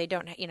 They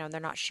don't,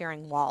 they're not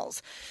sharing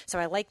walls. So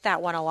I like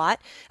that one a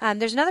lot.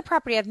 There's another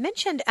property I've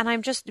mentioned, and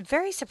I'm just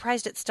very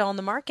surprised it's still on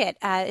the market.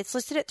 It's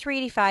listed at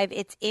 $385.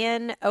 It's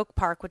in Oak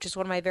Park, which is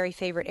one of my very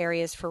favorite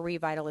areas for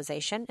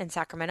revitalization in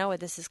Sacramento.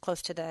 This is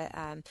close to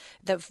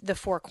the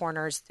Four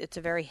Corners. It's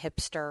a very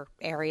hipster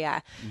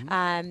area.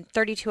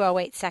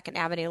 3208 2nd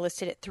Avenue,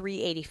 listed at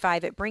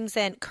 $385.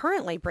 It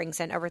currently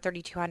brings in over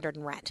 $3,200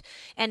 in rent.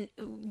 And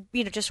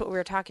just what we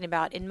were talking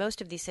about, in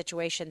most of these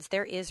situations,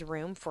 there is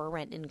room for a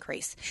rent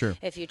increase. Sure.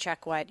 If you check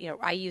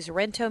I use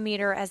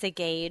Rentometer as a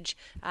gauge.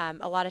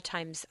 A lot of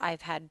times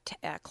I've had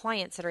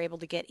clients that are able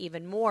to get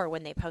even more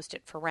when they post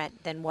it for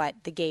rent than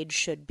what the gauge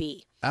should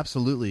be.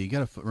 Absolutely. You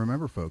got to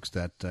remember, folks,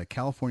 that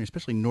California,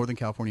 especially Northern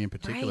California in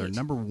particular, right.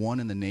 number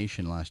 1 in the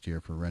nation last year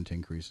for rent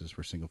increases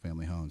for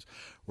single-family homes.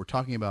 We're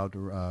talking about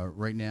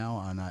right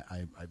now, and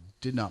I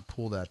did not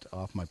pull that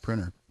off my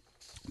printer,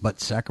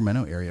 but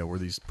Sacramento area where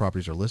these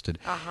properties are listed.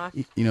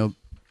 We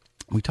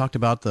talked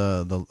about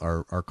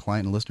our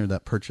client and listener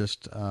that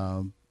purchased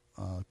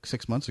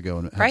 6 months ago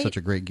and had right. such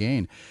a great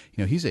gain.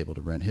 He's able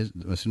to rent his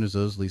as soon as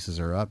those leases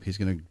are up. He's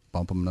going to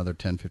bump them another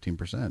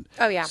 10-15%.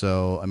 Oh yeah.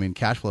 So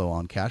cash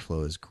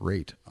flow is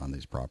great on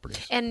these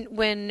properties. And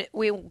when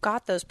we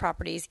got those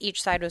properties,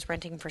 each side was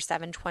renting for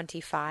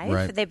 $725.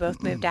 Right. They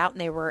both moved out,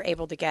 and they were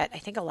able to get, I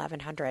think,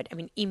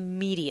 $1,100.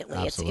 Immediately.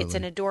 Absolutely. It's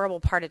an adorable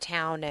part of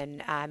town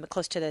and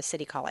close to the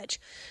city college.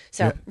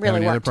 So Yeah. really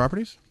Any worked. other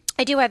properties?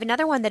 I do. I have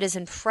another one that is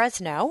in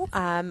Fresno.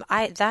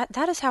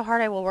 That is how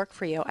hard I will work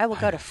for you. I will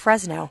go to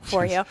Fresno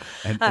for you.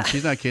 And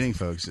she's not kidding,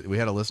 folks. We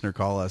had a listener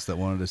call us that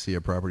wanted to see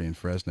a property in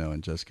Fresno,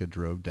 and Jessica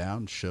drove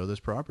down to show this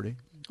property.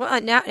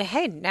 Well, now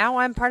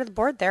I'm part of the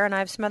board there, and I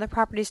have some other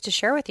properties to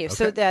share with you. Okay.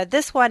 So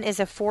this one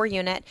is a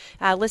 4-unit,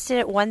 listed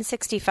at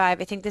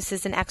 $165. I think this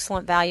is an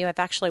excellent value. I've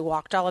actually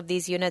walked all of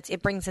these units.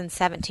 It brings in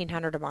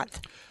 $1,700 a month.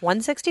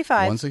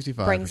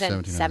 $165 brings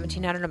in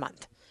 $1,700 a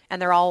month,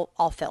 and they're all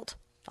filled.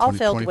 All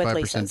filled with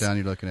leases. 25% down,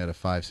 you're looking at a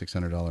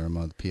 $500-$600 a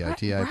month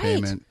PITI right.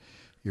 payment.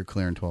 You're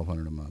clearing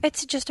 $1,200 a month.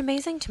 It's just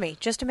amazing to me.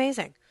 Just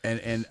amazing.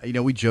 And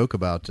we joke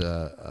about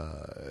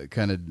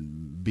kind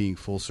of being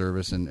full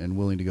service and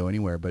willing to go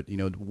anywhere. But,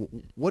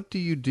 what do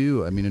you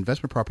do?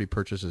 Investment property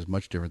purchase is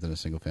much different than a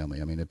single family.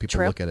 People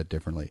True. look at it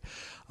differently.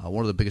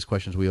 One of the biggest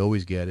questions we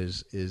always get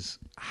is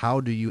how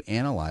do you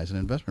analyze an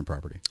investment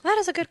property? That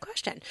is a good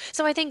question.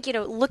 So I think,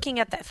 looking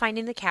at that,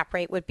 finding the cap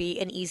rate would be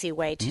an easy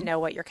way to know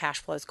what your cash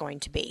flow is going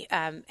to be.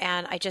 And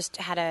I just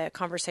had a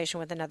conversation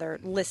with another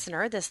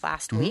listener this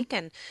last week,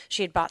 and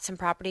she had bought some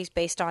properties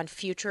based on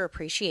future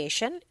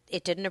appreciation.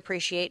 It didn't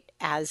appreciate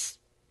as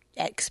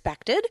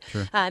expected.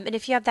 Sure. And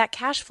if you have that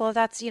cash flow,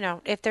 that's,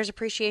 if there's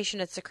appreciation,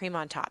 it's the cream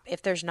on top.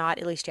 If there's not,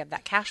 at least you have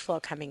that cash flow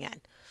coming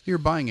in. You're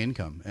buying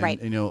income. And, right.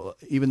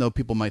 Even though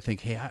people might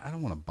think, hey, I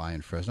don't want to buy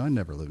in Fresno. I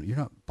never live. You're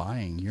not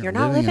buying. You're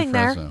not living in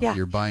there. Fresno. Yeah.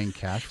 You're buying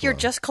cash flow. You're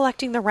just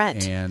collecting the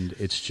rent. And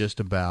it's just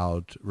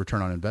about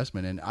return on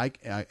investment. And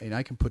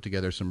I can put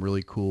together some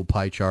really cool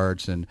pie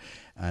charts and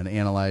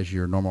analyze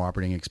your normal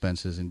operating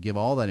expenses and give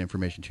all that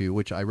information to you,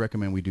 which I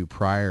recommend we do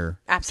prior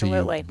to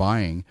you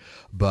buying.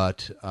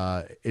 But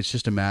it's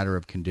just a matter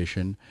of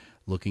condition,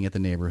 looking at the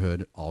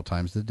neighborhood all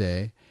times of the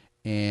day.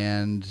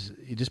 And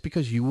just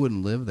because you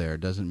wouldn't live there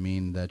doesn't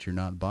mean that you're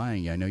not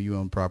buying. I know you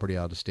own property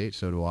out of state,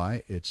 so do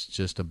I. It's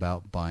just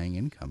about buying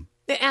income.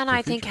 And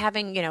I think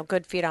having,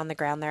 good feet on the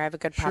ground there. I have a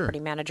good property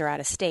Sure. manager out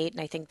of state,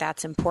 and I think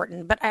that's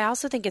important. But I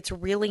also think it's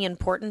really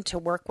important to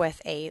work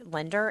with a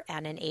lender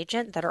and an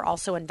agent that are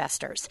also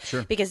investors.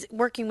 Sure. Because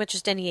working with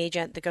just any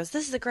agent that goes,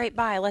 this is a great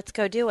buy, let's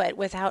go do it,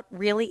 without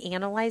really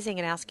analyzing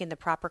and asking the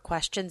proper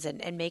questions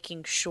and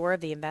making sure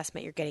of the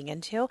investment you're getting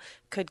into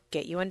could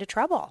get you into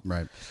trouble.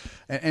 Right.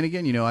 And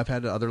again, I've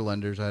had other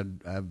lenders. I have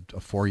a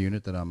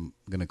 4-unit that I'm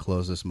going to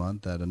close this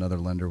month that another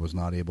lender was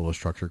not able to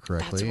structure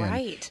correctly. That's And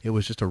right. it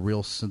was just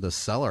the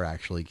seller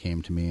actually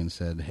came to me and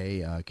said,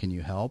 hey, can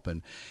you help?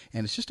 And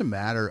it's just a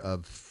matter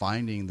of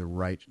finding the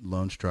right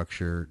loan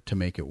structure to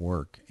make it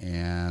work.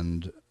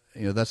 And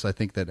I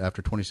think that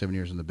after 27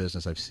 years in the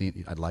business,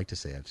 I'd like to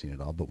say I've seen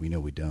it all, but we know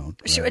we don't.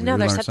 Sure. Right? No, We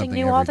there's learn something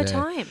new every all the day.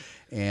 time.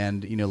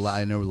 And,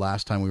 I know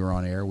last time we were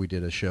on air, we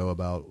did a show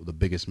about the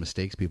biggest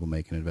mistakes people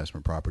make in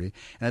investment property.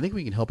 And I think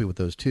we can help you with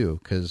those too,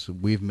 because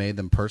we've made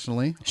them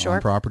personally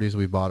on properties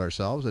we've bought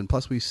ourselves. And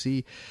plus we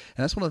see,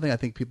 and that's one of the things I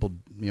think people,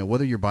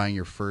 whether you're buying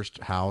your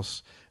first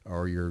house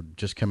or you're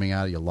just coming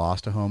out, you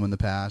lost a home in the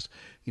past,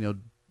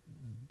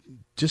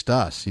 just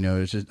us,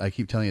 it's just, I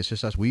keep telling you, it's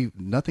just us.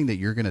 Nothing that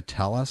you're going to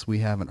tell us, we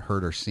haven't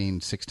heard or seen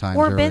 6 times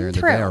Or earlier been in the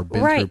through. day or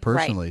been Right, through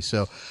personally. right.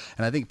 So,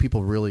 and I think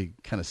people really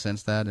kind of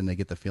sense that and they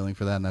get the feeling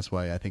for that. And that's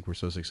why I think we're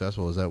so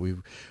successful is that we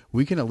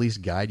can at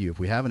least guide you. If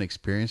we haven't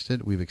experienced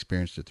it, we've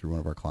experienced it through one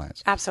of our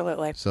clients.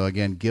 Absolutely. So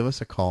again, give us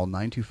a call,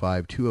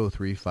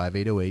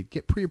 925-203-5808.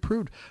 Get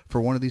pre-approved for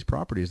one of these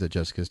properties that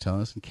Jessica's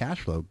telling us, and cash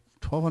flow.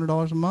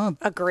 $1,200 a month.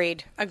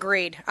 Agreed.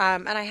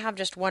 And I have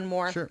just one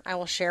more I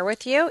will share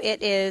with you.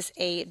 It is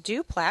a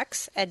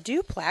duplex,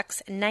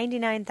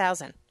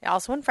 99,000.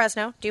 Also in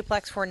Fresno,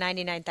 duplex for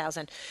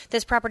 99,000.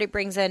 This property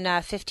brings in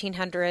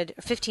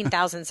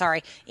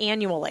 15,000,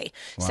 annually.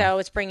 Wow. So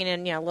it's bringing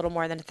in, a little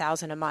more than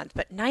 1,000 a month,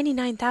 but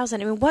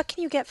 99,000. I mean, what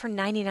can you get for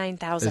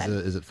 99,000?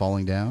 Is it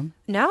falling down?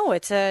 No,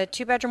 it's a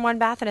 2-bedroom, 1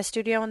 bath and a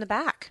studio in the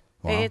back.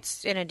 Wow.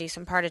 It's in a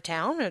decent part of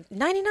town.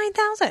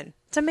 99,000.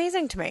 It's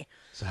amazing to me.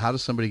 So how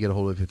does somebody get a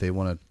hold of you if they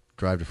want to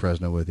drive to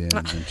Fresno with you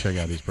and check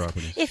out these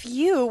properties? If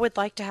you would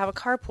like to have a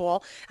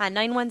carpool,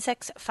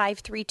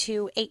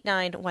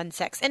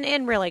 916-532-8916.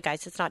 And really,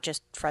 guys, it's not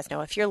just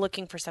Fresno. If you're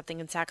looking for something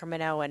in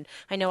Sacramento, and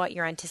I know what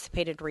your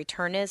anticipated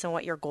return is and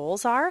what your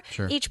goals are,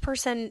 Sure. Each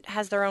person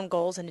has their own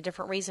goals and a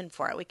different reason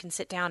for it. We can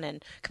sit down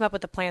and come up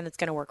with a plan that's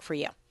going to work for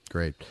you.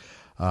 Great.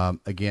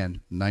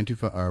 Again,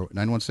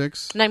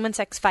 916?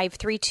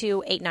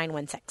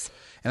 916-532-8916.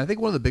 And I think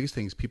one of the biggest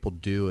things people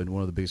do and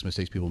one of the biggest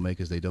mistakes people make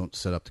is they don't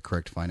set up the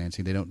correct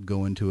financing. They don't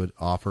go into an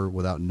offer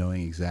without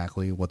knowing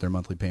exactly what their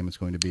monthly payment's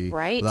going to be,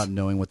 Right. without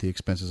knowing what the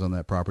expenses on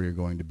that property are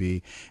going to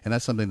be. And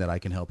that's something that I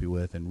can help you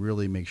with and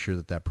really make sure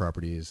that that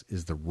property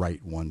is the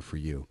right one for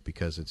you,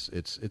 because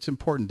it's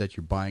important that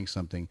you're buying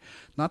something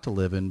not to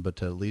live in, but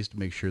to at least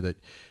make sure that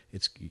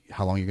it's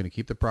how long you're going to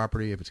keep the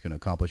property, if it's going to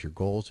accomplish your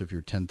goals, if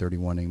you're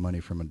 1031ing money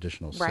from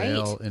additional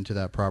sale into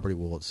that property,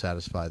 will it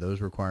satisfy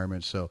those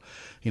requirements? So,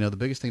 the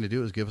biggest thing to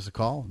do is give us a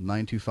call,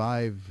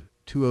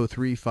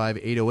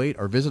 925-203-5808,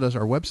 or visit us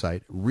our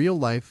website,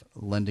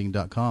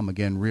 reallifelending.com.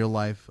 Again,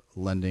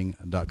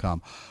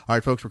 reallifelending.com. All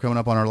right, folks, we're coming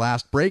up on our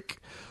last break.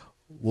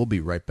 We'll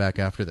be right back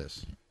after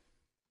this.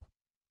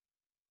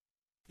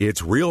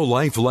 It's Real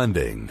Life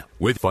Lending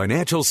with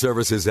financial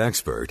services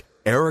expert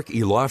Eric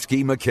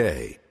Elovski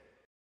McKay.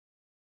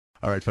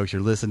 All right, folks,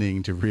 you're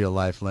listening to Real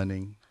Life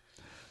Lending.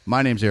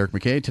 My name's Eric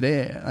McKay.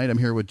 Today, I'm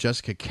here with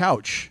Jessica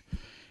Couch.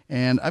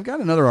 And I've got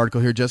another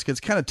article here, Jessica. It's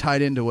kind of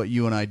tied into what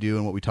you and I do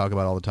and what we talk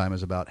about all the time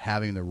is about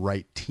having the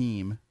right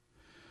team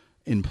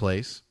in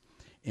place.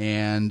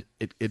 And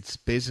it's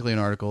basically an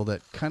article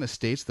that kind of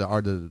states the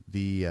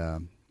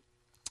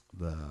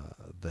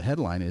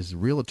headline is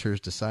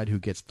realtors decide who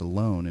gets the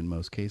loan in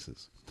most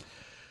cases.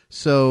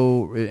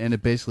 So, and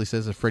it basically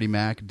says that Freddie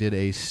Mac did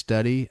a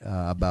study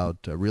about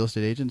real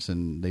estate agents,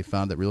 and they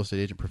found that real estate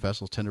agent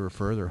professionals tend to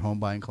refer their home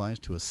buying clients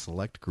to a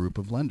select group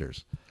of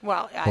lenders.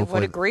 Well, I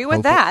would agree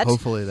with that.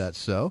 Hopefully that's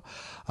so.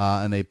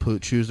 And they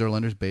choose their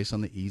lenders based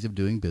on the ease of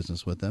doing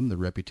business with them, the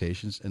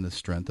reputations, and the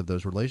strength of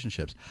those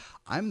relationships.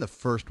 I'm the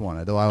first one,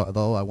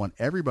 although I want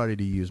everybody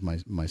to use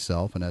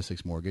myself and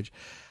Essex Mortgage.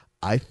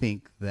 I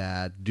think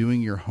that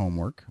doing your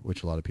homework,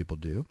 which a lot of people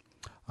do,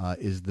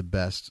 is the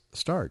best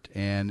start.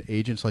 And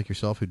agents like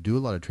yourself who do a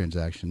lot of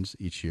transactions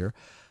each year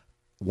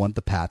want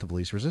the path of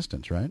least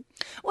resistance, right?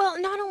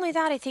 Well, not only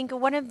that, I think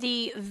one of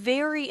the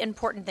very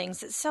important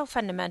things that's so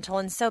fundamental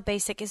and so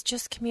basic is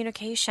just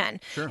communication.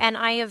 Sure. And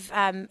I have,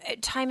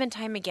 time and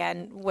time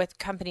again, with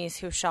companies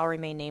who shall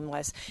remain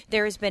nameless,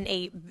 there has been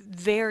a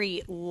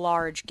very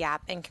large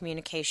gap in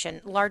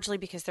communication, largely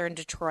because they're in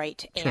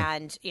Detroit. Sure.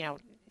 And,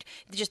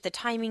 just the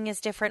timing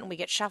is different and we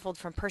get shuffled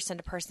from person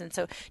to person.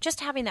 So just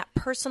having that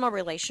personal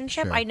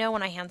relationship, Sure. I know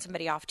when I hand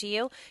somebody off to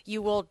you,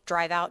 you will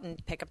drive out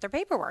and pick up their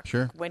paperwork.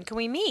 Sure. When can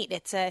we meet?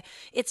 The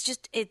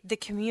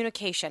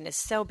communication is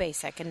so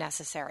basic and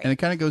necessary. And it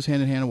kind of goes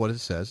hand in hand with what it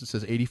says. It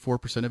says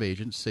 84% of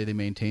agents say they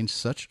maintain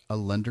such a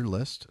lender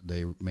list.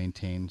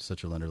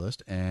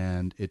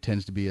 And it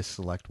tends to be a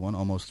select one.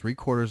 Almost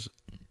 3/4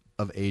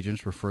 of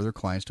agents refer their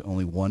clients to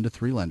only 1 to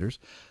 3 lenders.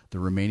 The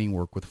remaining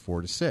work with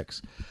 4 to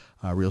 6.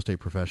 Real estate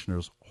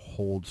professionals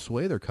hold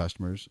sway their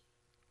customers.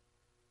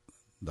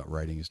 That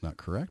writing is not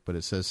correct, but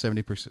it says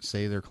 70%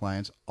 say their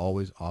clients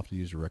always often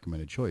use a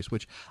recommended choice,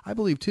 which I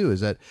believe too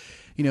is that,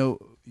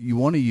 you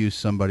want to use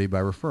somebody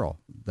by referral,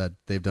 that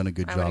they've done a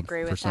good job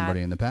for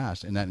somebody in the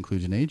past, and that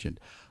includes an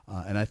agent.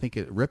 And I think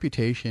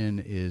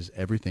reputation is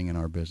everything in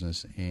our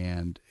business,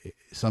 and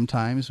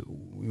sometimes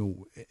we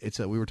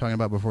were talking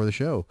about before the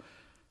show,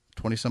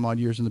 20 some odd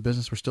years in the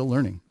business, we're still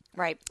learning.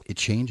 Right. It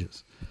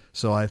changes.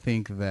 So I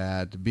think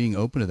that being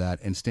open to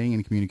that and staying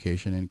in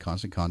communication and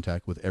constant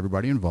contact with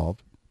everybody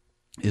involved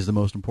is the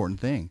most important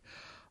thing.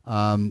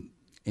 And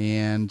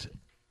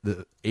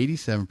the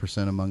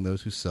 87% among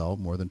those who sell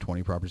more than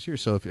 20 properties a year.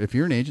 So if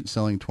you're an agent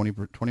selling 20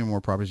 or more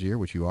properties a year,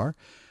 which you are,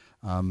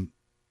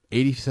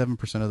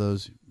 87% of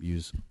those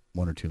use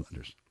 1 or 2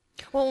 lenders.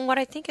 Well, what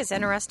I think is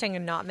interesting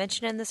and not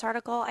mentioned in this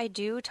article, I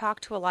do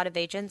talk to a lot of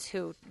agents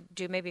who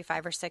do maybe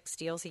 5 or 6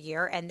 deals a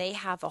year, and they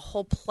have a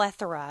whole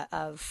plethora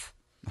of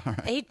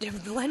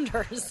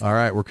lenders. All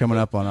right, we're coming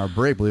up on our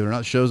break. Believe it or not,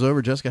 the show's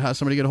over. Jessica, how's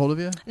somebody get a hold of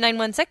you?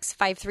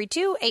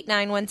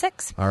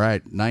 916-532-8916. All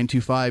right,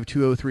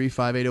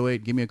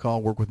 925-203-5808. Give me a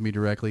call. Work with me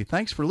directly.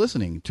 Thanks for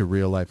listening to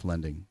Real Life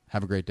Lending.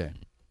 Have a great day.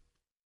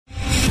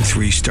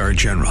 3-star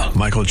General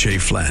Michael J.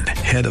 Flynn,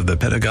 head of the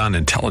Pentagon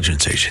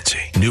Intelligence Agency,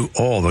 knew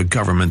all the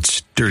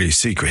government's dirty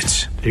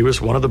secrets. He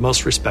was one of the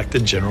most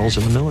respected generals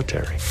in the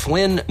military.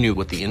 Flynn knew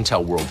what the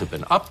intel world had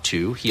been up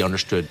to. He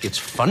understood its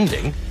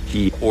funding.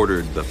 He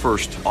ordered the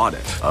first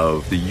audit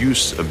of the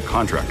use of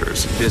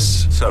contractors.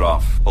 This set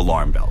off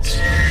alarm bells.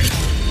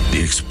 The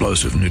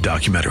explosive new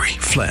documentary,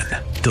 Flynn,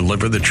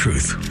 Deliver the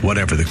Truth,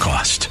 Whatever the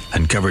Cost,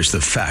 uncovers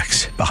the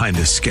facts behind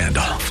this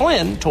scandal.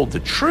 Flynn told the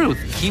truth.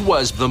 He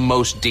was the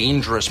most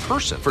dangerous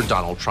person for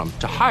Donald Trump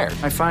to hire.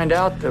 I find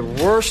out the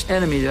worst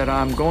enemy that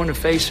I'm going to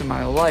face in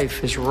my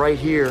life is right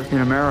here in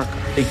America.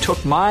 They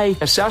took my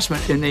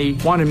assessment and they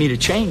wanted me to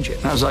change it.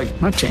 And I was like,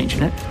 I'm not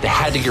changing it. They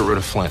had to get rid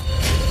of Flynn.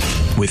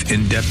 With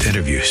in-depth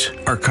interviews,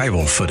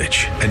 archival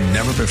footage, and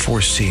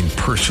never-before-seen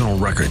personal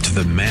records of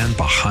the man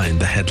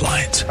behind the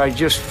headlines. I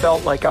just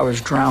felt like I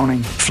was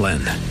drowning. Flynn,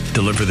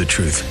 Deliver the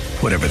Truth,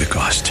 Whatever the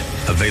Cost.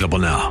 Available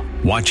now.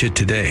 Watch it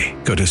today.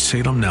 Go to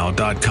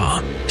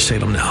salemnow.com.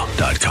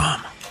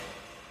 salemnow.com.